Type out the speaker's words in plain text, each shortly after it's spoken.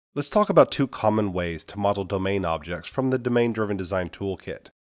Let's talk about two common ways to model domain objects from the Domain-Driven Design Toolkit: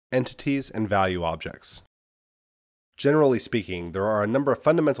 entities and value objects. Generally speaking, there are a number of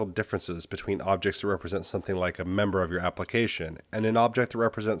fundamental differences between objects that represent something like a member of your application and an object that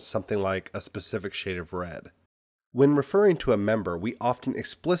represents something like a specific shade of red. When referring to a member, we often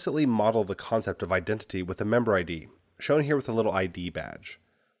explicitly model the concept of identity with a member ID, shown here with a little ID badge.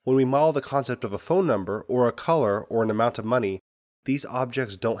 When we model the concept of a phone number, or a color, or an amount of money, these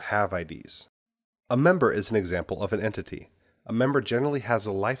objects don't have IDs. A member is an example of an entity. A member generally has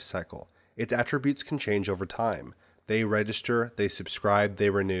a life cycle. Its attributes can change over time. They register, they subscribe,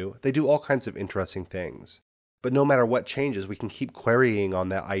 they renew, they do all kinds of interesting things. But no matter what changes, we can keep querying on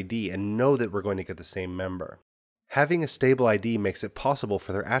that ID and know that we're going to get the same member. Having a stable ID makes it possible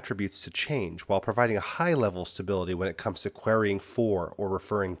for their attributes to change while providing a high level of stability when it comes to querying for or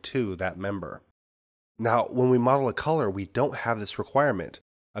referring to that member. Now, when we model a color, we don't have this requirement.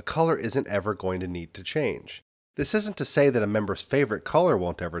 A color isn't ever going to need to change. This isn't to say that a member's favorite color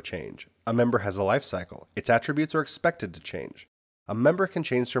won't ever change. A member has a life cycle. Its attributes are expected to change. A member can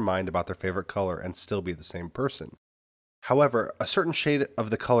change their mind about their favorite color and still be the same person. However, a certain shade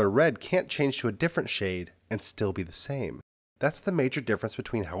of the color red can't change to a different shade and still be the same. That's the major difference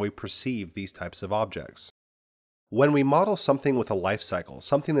between how we perceive these types of objects. When we model something with a life cycle,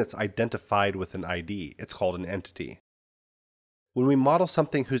 something that's identified with an ID, it's called an entity. When we model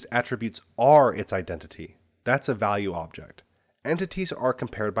something whose attributes are its identity, that's a value object. Entities are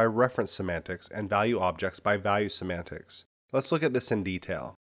compared by reference semantics and value objects by value semantics. Let's look at this in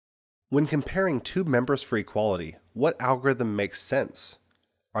detail. When comparing two members for equality, what algorithm makes sense?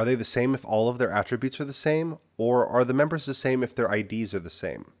 Are they the same if all of their attributes are the same, or are the members the same if their IDs are the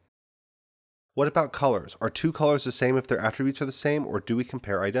same? What about colors? Are two colors the same if their attributes are the same, or do we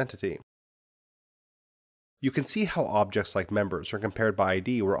compare identity? You can see how objects like members are compared by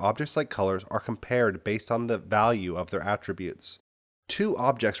ID, where objects like colors are compared based on the value of their attributes. Two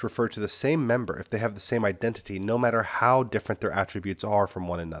objects refer to the same member if they have the same identity, no matter how different their attributes are from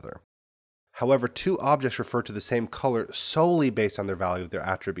one another. However, two objects refer to the same color solely based on their value of their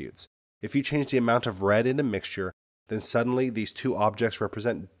attributes. If you change the amount of red in a mixture, then suddenly these two objects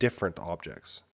represent different objects.